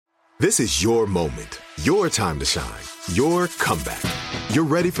This is your moment, your time to shine, your comeback. You're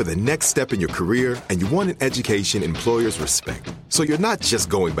ready for the next step in your career, and you want an education employers respect. So you're not just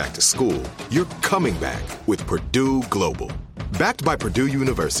going back to school, you're coming back with Purdue Global. Backed by Purdue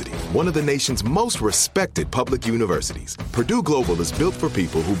University, one of the nation's most respected public universities, Purdue Global is built for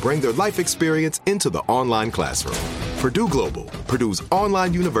people who bring their life experience into the online classroom. Purdue Global, Purdue's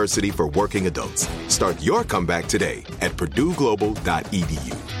online university for working adults. Start your comeback today at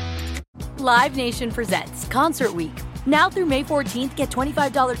purdueglobal.edu. Live Nation presents Concert Week. Now through May 14th, get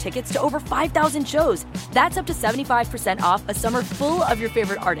 $25 tickets to over 5,000 shows. That's up to 75% off a summer full of your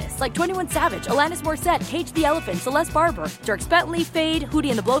favorite artists like 21 Savage, Alanis Morissette, Cage the Elephant, Celeste Barber, Dierks Bentley, Fade, Hootie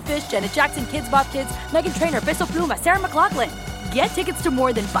and the Blowfish, Janet Jackson, Kidz Bop Kids, Meghan Trainor, Peso Pluma, Sarah McLachlan. Get tickets to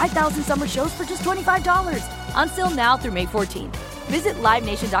more than 5,000 summer shows for just $25. Until now through May 14th. Visit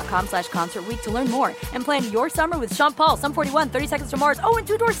LiveNation.com/Concert Week to learn more and plan your summer with Sean Paul, Sum 41, 30 Seconds to Mars, and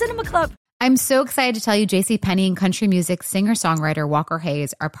Two Door Cinema Club. I'm so excited to tell you JCPenney and country music singer-songwriter Walker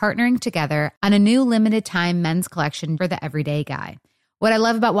Hayes are partnering together on a new limited-time men's collection for the everyday guy. What I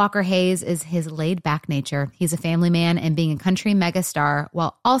love about Walker Hayes is his laid-back nature. He's a family man, and being a country megastar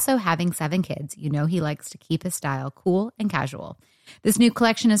while also having 7 kids, you know he likes to keep his style cool and casual. This new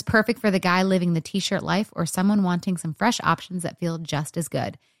collection is perfect for the guy living the t-shirt life or someone wanting some fresh options that feel just as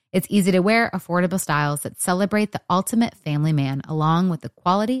good. It's easy to wear, affordable styles that celebrate the ultimate family man, along with the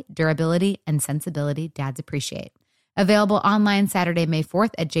quality, durability, and sensibility dads appreciate. Available online Saturday, May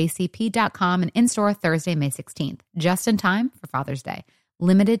 4th at jcp.com and in-store Thursday, May 16th. Just in time for Father's Day.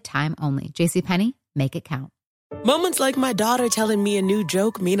 Limited time only. JCPenney, make it count. Moments like my daughter telling me a new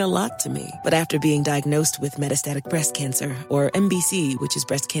joke mean a lot to me. But after being diagnosed with metastatic breast cancer, or MBC, which is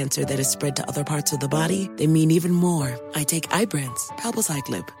breast cancer that is spread to other parts of the body, they mean even more. I take Ibrance,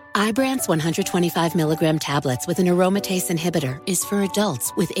 palbociclib. Ibrance 125 milligram tablets with an aromatase inhibitor is for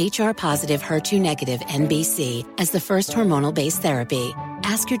adults with HR-positive, HER2-negative MBC as the first hormonal-based therapy.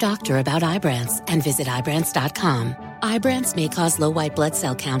 Ask your doctor about Ibrance and visit Ibrance.com. Ibrance may cause low white blood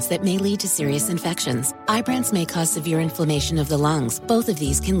cell counts that may lead to serious infections. Ibrance may cause severe inflammation of the lungs. Both of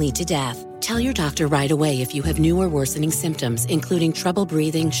these can lead to death. Tell your doctor right away if you have new or worsening symptoms, including trouble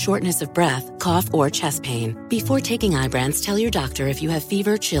breathing, shortness of breath, cough, or chest pain. Before taking Ibrance, tell your doctor if you have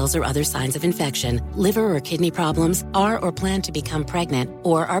fever, chills, or other signs of infection, liver or kidney problems, are or plan to become pregnant,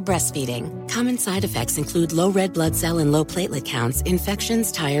 or are breastfeeding. Common side effects include low red blood cell and low platelet counts,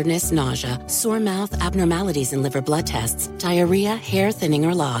 infections, tiredness, nausea, sore mouth, abnormalities in liver blood tests, diarrhea, hair thinning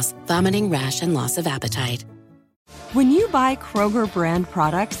or loss, vomiting, rash, and loss of appetite. When you buy Kroger brand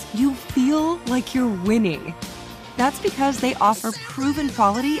products, you feel like you're winning. That's because they offer proven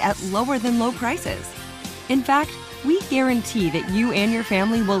quality at lower than low prices. In fact, we guarantee that you and your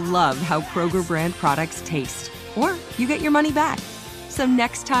family will love how Kroger brand products taste, or you get your money back. So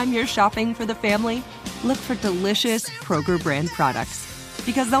next time you're shopping for the family, look for delicious Kroger brand products,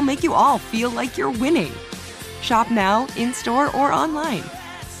 because they'll make you all feel like you're winning. Shop now, in-store, or online.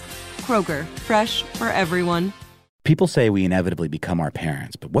 Kroger, fresh for everyone. People say we inevitably become our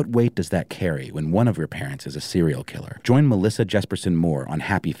parents, but what weight does that carry when one of your parents is a serial killer? Join Melissa Jesperson Moore on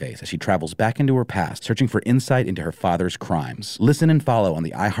Happy Face as she travels back into her past, searching for insight into her father's crimes. Listen and follow on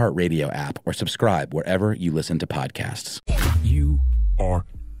the iHeartRadio app or subscribe wherever you listen to podcasts. You are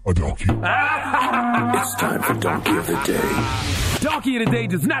a donkey. It's time for Donkey of the Day. Donkey of the Day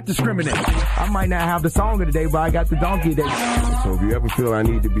does not discriminate. I might not have the song of the day, but I got the Donkey of the Day. So if you ever feel I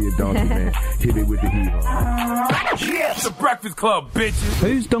need to be a donkey, man, hit it with the heat. Yes, the Breakfast Club, bitches.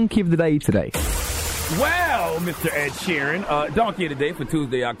 Who's Donkey of the Day today? Well, Mr. Ed Sheeran, Donkey of the Day for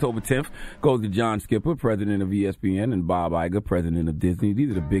Tuesday, October 10th, goes to John Skipper, president of ESPN, and Bob Iger, president of Disney.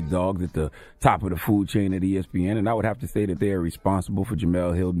 These are the big dogs at the top of the food chain at ESPN, and I would have to say that they are responsible for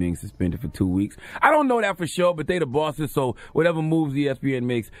Jemele Hill being suspended for 2 weeks. I don't know that for sure, but they the bosses, so whatever moves ESPN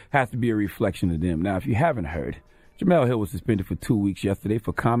makes has to be a reflection of them. Now, if you haven't heard, Jemele Hill was suspended for 2 weeks yesterday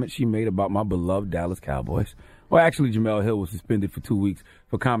for comments she made about my beloved Dallas Cowboys. Well, actually, Jemele Hill was suspended for 2 weeks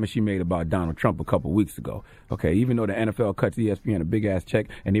for comments she made about Donald Trump a couple weeks ago. Okay, even though the NFL cuts ESPN a big-ass check,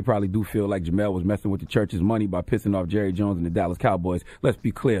 and they probably do feel like Jemele was messing with the church's money by pissing off Jerry Jones and the Dallas Cowboys, let's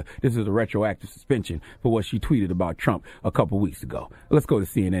be clear, this is a retroactive suspension for what she tweeted about Trump a couple weeks ago. Let's go to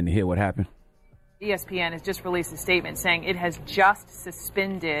CNN to hear what happened. ESPN has just released a statement saying it has just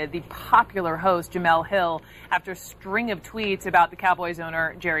suspended the popular host Jemele Hill after a string of tweets about the Cowboys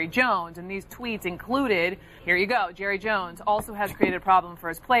owner Jerry Jones. And these tweets included, here you go, Jerry Jones also has created a problem for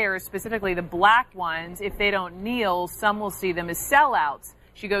his players, specifically the black ones. If they don't kneel, some will see them as sellouts.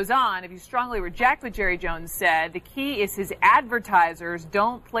 She goes on, if you strongly reject what Jerry Jones said, the key is his advertisers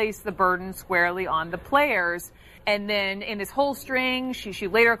don't place the burden squarely on the players. And then in this whole string, she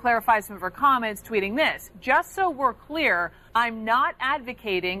later clarifies some of her comments, tweeting this: just so we're clear, I'm not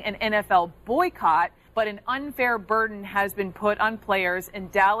advocating an NFL boycott, but an unfair burden has been put on players in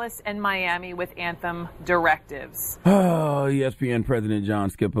Dallas and Miami with anthem directives. Oh, ESPN President John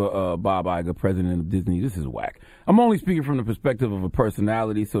Skipper, Bob Iger, President of Disney. This is whack. I'm only speaking from the perspective of a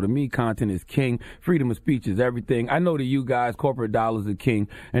personality, so to me, content is king. Freedom of speech is everything. I know to you guys, corporate dollars are king,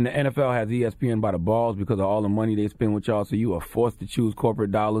 and the NFL has ESPN by the balls because of all the money they spend with y'all, so you are forced to choose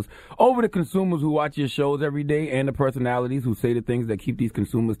corporate dollars over the consumers who watch your shows every day and the personalities who say the things that keep these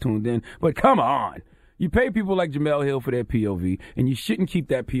consumers tuned in. But come on. You pay people like Jemele Hill for their POV, and you shouldn't keep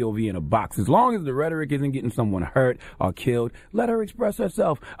that POV in a box. As long as the rhetoric isn't getting someone hurt or killed, let her express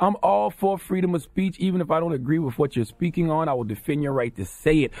herself. I'm all for freedom of speech. Even if I don't agree with what you're speaking on, I will defend your right to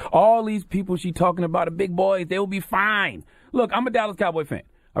say it. All these people she talking about are big boys. They will be fine. Look, I'm a Dallas Cowboy fan.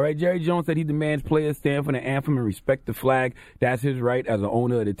 All right, Jerry Jones said he demands players stand for the anthem and respect the flag. That's his right as an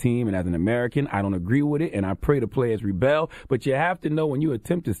owner of the team and as an American. I don't agree with it, and I pray the players rebel. But you have to know when you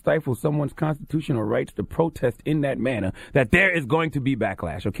attempt to stifle someone's constitutional rights to protest in that manner that there is going to be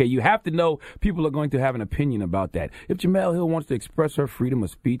backlash, okay? You have to know people are going to have an opinion about that. If Jemele Hill wants to express her freedom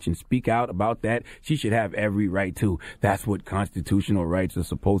of speech and speak out about that, she should have every right to. That's what constitutional rights are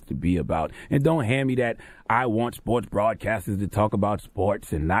supposed to be about. And don't hand me that I want sports broadcasters to talk about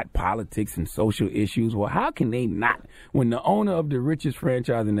sports and not politics and social issues. Well, how can they not when the owner of the richest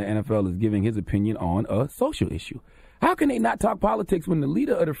franchise in the NFL is giving his opinion on a social issue? How can they not talk politics when the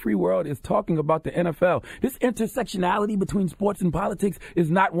leader of the free world is talking about the NFL? This intersectionality between sports and politics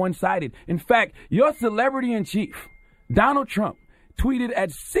is not one-sided. In fact, your celebrity in chief, Donald Trump, tweeted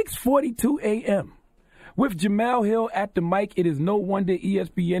at 6:42 a.m., with Jemele Hill at the mic, it is no wonder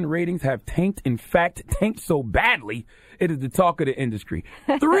ESPN ratings have tanked. In fact, tanked so badly, it is the talk of the industry.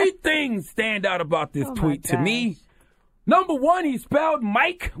 3 things stand out about this tweet to me. Number 1, he spelled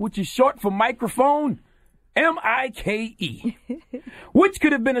Mike, which is short for microphone, M-I-K-E, which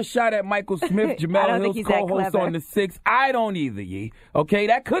could have been a shot at Michael Smith, Jemele Hill's co-host on The Six. I don't either, ye. Okay,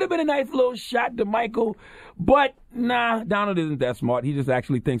 that could have been a nice little shot to Michael, but nah, Donald isn't that smart. He just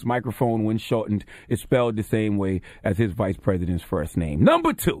actually thinks microphone, when shortened, is spelled the same way as his vice president's first name.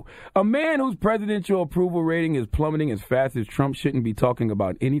 Number 2, a man whose presidential approval rating is plummeting as fast as Trump shouldn't be talking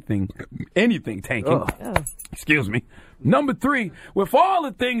about anything tanking. Excuse me. Number 3, with all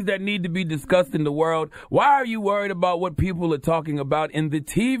the things that need to be discussed in the world, why are you worried about what people are talking about in the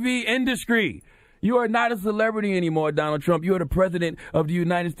TV industry? You are not a celebrity anymore, Donald Trump. You are the president of the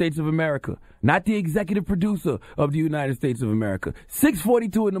United States of America, not the executive producer of the United States of America.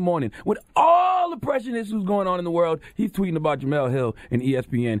 6:42 in the morning. With all the pressing issues going on in the world, he's tweeting about Jemele Hill and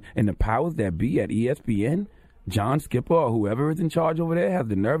ESPN, and the powers that be at ESPN, John Skipper or whoever is in charge over there, has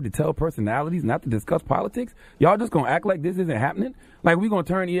the nerve to tell personalities not to discuss politics. Y'all just going to act like this isn't happening? Like we going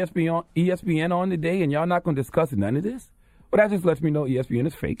to turn ESPN on today and y'all not going to discuss none of this? Well, that just lets me know ESPN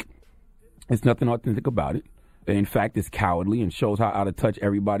is fake. There's nothing authentic about it. In fact, it's cowardly and shows how out of touch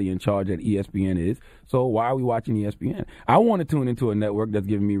everybody in charge at ESPN is. So why are we watching ESPN? I want to tune into a network that's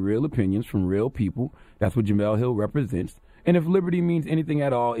giving me real opinions from real people. That's what Jemele Hill represents. And if liberty means anything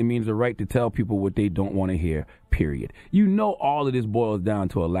at all, it means the right to tell people what they don't want to hear, period. You know all of this boils down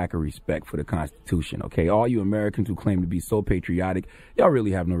to a lack of respect for the Constitution, okay? All you Americans who claim to be so patriotic, y'all really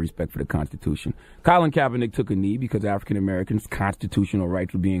have no respect for the Constitution. Colin Kaepernick took a knee because African Americans' constitutional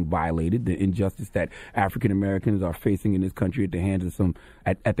rights were being violated, the injustice that African Americans are facing in this country at the hands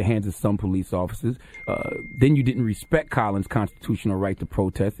of some police officers. Then you didn't respect Colin's constitutional right to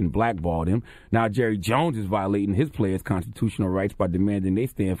protest and blackballed him. Now Jerry Jones is violating his players' constitutional rights by demanding they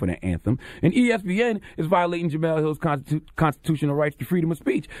stand for the anthem. And ESPN is violating Jemele Hill's constitutional rights to freedom of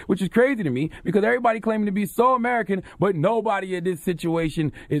speech, which is crazy to me because everybody claiming to be so American, but nobody in this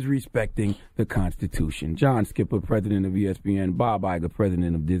situation is respecting the Constitution. John Skipper, president of ESPN, Bob Iger,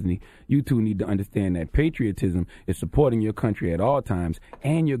 president of Disney. You two need to understand that patriotism is supporting your country at all times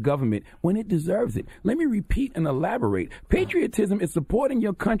and your government when it deserves it. Let me repeat and elaborate. Patriotism is supporting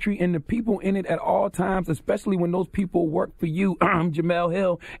your country and the people in it at all times, especially when those people work for you, Jemele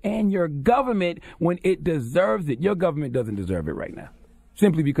Hill, and your government when it deserves it. Your government doesn't deserve it right now,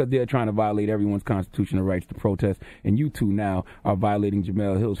 simply because they're trying to violate everyone's constitutional rights to protest, and you two now are violating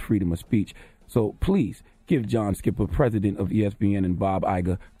Jemele Hill's freedom of speech. So please give John Skipper, president of ESPN, and Bob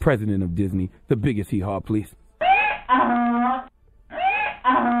Iger, president of Disney, the biggest hee-haw, please.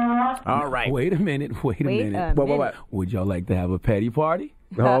 All right. Wait a minute. What? Would y'all like to have a petty party?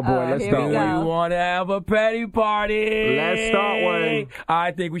 Oh, boy, let's Here start we one. go. We want to have a petty party. Let's start one.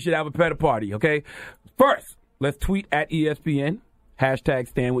 I think we should have a petty party, okay? First, let's tweet at ESPN. Hashtag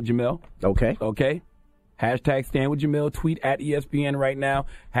Stand with Jamel. Okay. Okay? Hashtag Stand with Jamel. Tweet at ESPN right now.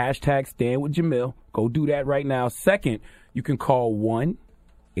 Hashtag Stand with Jamel. Go do that right now. Second, you can call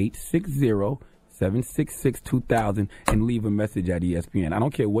 1-860-766-2000 and leave a message at ESPN. I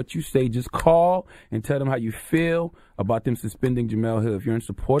don't care what you say. Just call and tell them how you feel about them suspending Jamel Hill. If you're in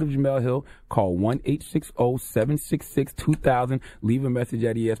support of Jamel Hill, call 1-860-766-2000. Leave a message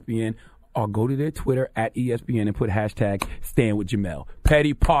at ESPN. Or go to their Twitter at ESPN and put hashtag Stand with Jamel.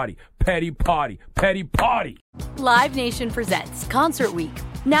 Petty party, petty party, petty party. Live Nation presents Concert Week.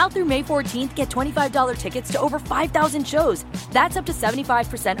 Now through May 14th, get $25 tickets to over 5,000 shows. That's up to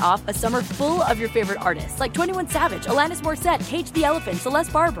 75% off a summer full of your favorite artists like 21 Savage, Alanis Morissette, Cage the Elephant,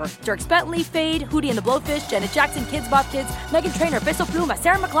 Celeste Barber, Dierks Bentley, Fade, Hootie and the Blowfish, Janet Jackson, Kids Bop Kids, Meghan Trainor, Peso Pluma,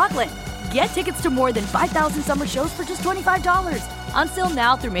 Sarah McLachlan. Get tickets to more than 5,000 summer shows for just $25. Until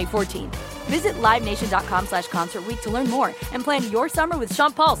now through May 14th. Visit LiveNation.com/Concert Week to learn more and plan your summer with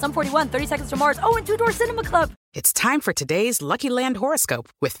Sean Paul, Sum 41, 30 Seconds to Mars, and Two Door Cinema Club. It's time for today's Lucky Land horoscope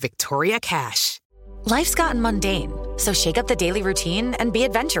with Victoria Cash. Life's gotten mundane, so shake up the daily routine and be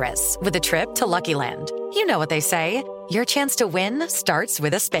adventurous with a trip to Lucky Land. You know what they say. Your chance to win starts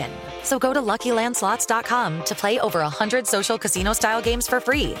with a spin. So go to LuckyLandSlots.com to play over 100 social casino-style games for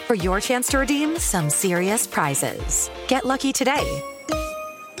free for your chance to redeem some serious prizes. Get lucky today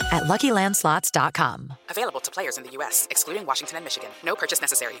at LuckyLandSlots.com. Available to players in the U.S., excluding Washington and Michigan. No purchase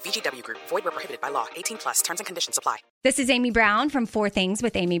necessary. VGW Group. Void where prohibited by law. 18+. Terms and conditions apply. This is Amy Brown from 4 Things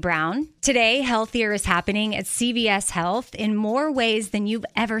with Amy Brown. Today, Healthier is happening at CVS Health in more ways than you've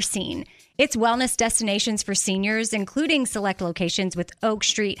ever seen. It's wellness destinations for seniors, including select locations with Oak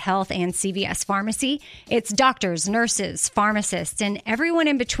Street Health and CVS Pharmacy. It's doctors, nurses, pharmacists, and everyone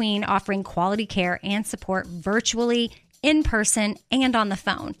in between offering quality care and support virtually, in person, and on the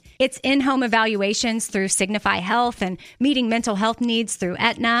phone. It's in-home evaluations through Signify Health and meeting mental health needs through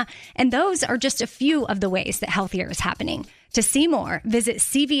Aetna. And those are just a few of the ways that Healthier is happening. To see more, visit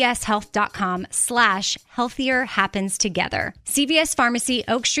cvshealth.com/healthier happens together. CVS Pharmacy,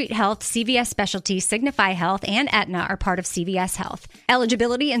 Oak Street Health, CVS Specialty, Signify Health, and Aetna are part of CVS Health.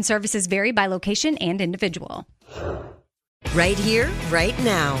 Eligibility and services vary by location and individual. Right here, right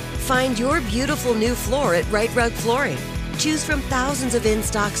now. Find your beautiful new floor at Right Rug Flooring. Choose from thousands of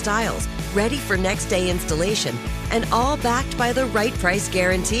in-stock styles, ready for next day installation, and all backed by the right price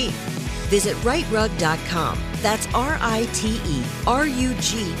guarantee. Visit rightrug.com. That's RITERUG.com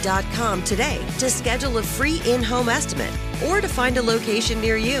today to schedule a free in-home estimate or to find a location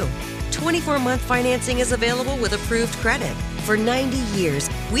near you. 24-month financing is available with approved credit. For 90 years,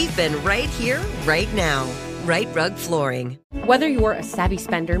 we've been right here, right now. Right Rug Flooring. Whether you're a savvy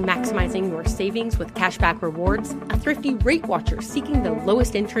spender maximizing your savings with cashback rewards, a thrifty rate watcher seeking the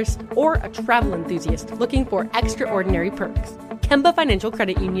lowest interest, or a travel enthusiast looking for extraordinary perks, Kemba Financial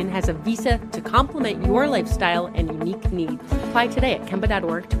Credit Union has a visa to complement your lifestyle and unique needs. Apply today at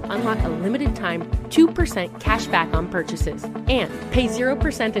Kemba.org to unlock a limited time 2% cash back on purchases and pay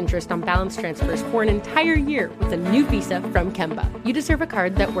 0% interest on balance transfers for an entire year with a new visa from Kemba. You deserve a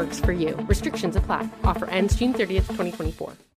card that works for you. Restrictions apply. Offer ends June 30th, 2024.